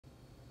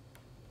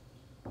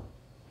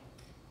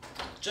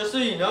Just so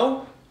you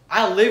know,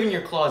 I live in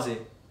your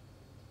closet.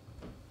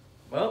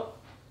 Well,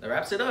 that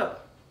wraps it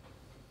up.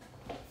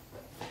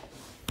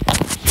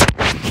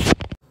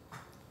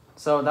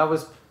 So that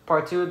was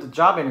part 2 of the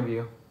job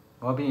interview.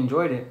 Hope you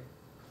enjoyed it.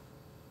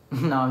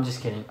 No, I'm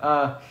just kidding.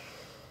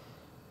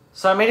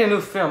 So I made a new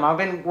film. I've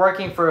been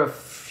working for a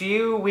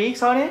few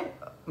weeks on it,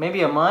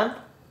 maybe a month,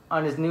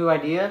 on this new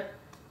idea.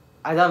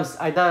 I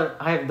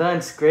have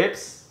done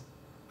scripts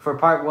for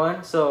part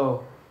 1.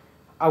 So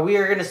we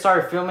are gonna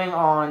start filming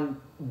on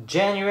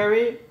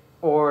January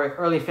or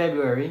early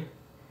February,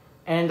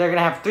 and they're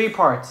gonna have 3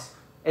 parts.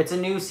 It's a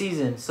new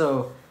season,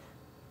 so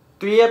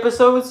 3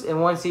 episodes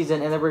in 1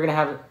 season, and then we're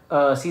gonna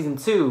have season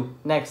 2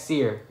 next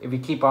year if we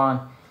keep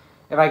on.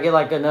 If I get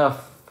like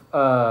enough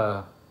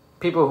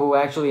people who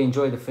actually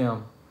enjoy the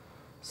film.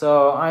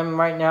 So I'm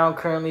right now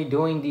currently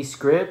doing these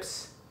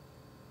scripts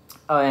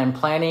and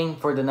planning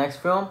for the next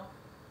film.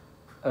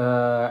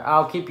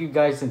 I'll keep you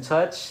guys in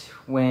touch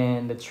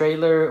when the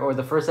trailer or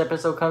the first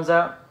episode comes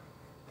out.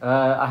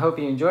 I hope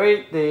you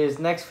enjoyed this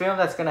next film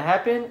that's gonna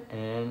happen,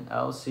 and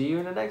I'll see you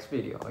in the next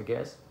video, I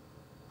guess.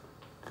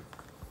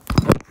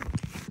 Oh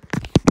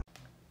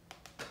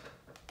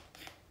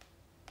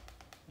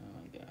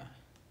my god.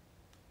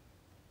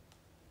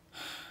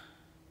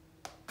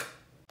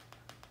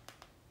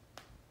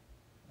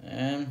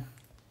 And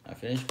I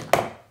finished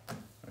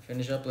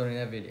uploading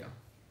that video.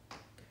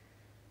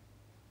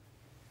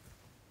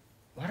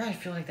 Why do I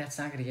feel like that's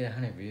not gonna get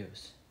 100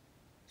 views?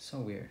 So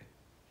weird.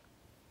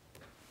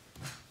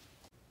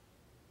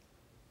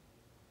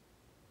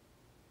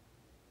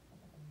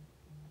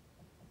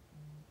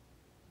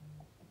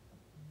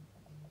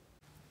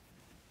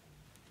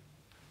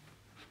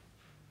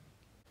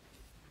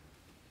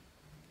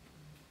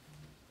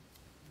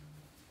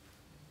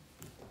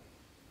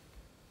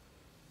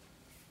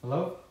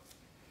 Hello?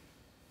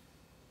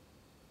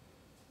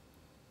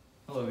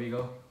 Hello,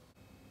 Vigo.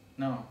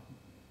 No,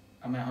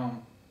 I'm at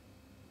home.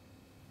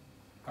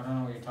 I don't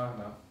know what you're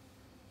talking about.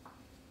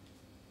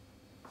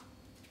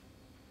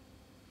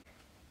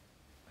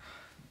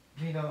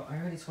 Vigo, I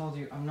already told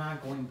you I'm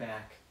not going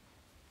back.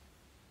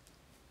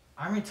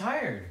 I'm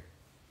retired.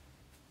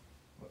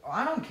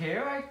 I don't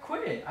care, I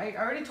quit. I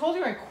already told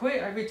you I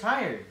quit, I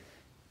retired.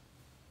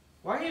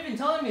 Why are you even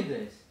telling me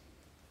this?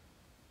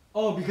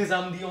 Oh, because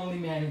I'm the only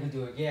man who can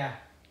do it. Yeah,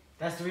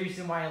 that's the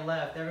reason why I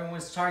left.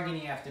 Everyone's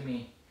targeting after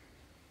me.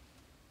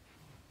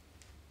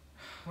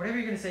 Whatever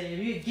you're gonna say, if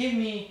you give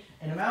me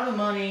an amount of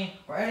money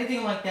or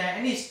anything like that,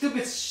 any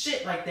stupid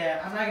shit like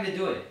that, I'm not gonna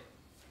do it.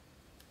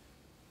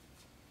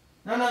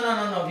 No,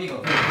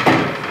 Vigo.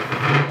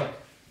 Look,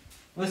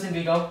 listen,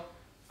 Vigo.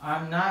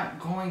 I'm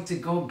not going to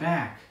go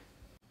back.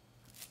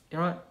 You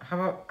know what?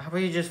 How about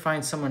you just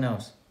find someone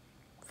else?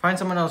 Find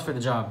someone else for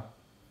the job.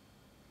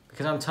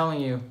 Because I'm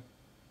telling you,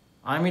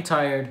 I'm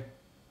retired,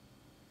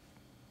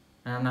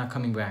 and I'm not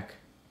coming back.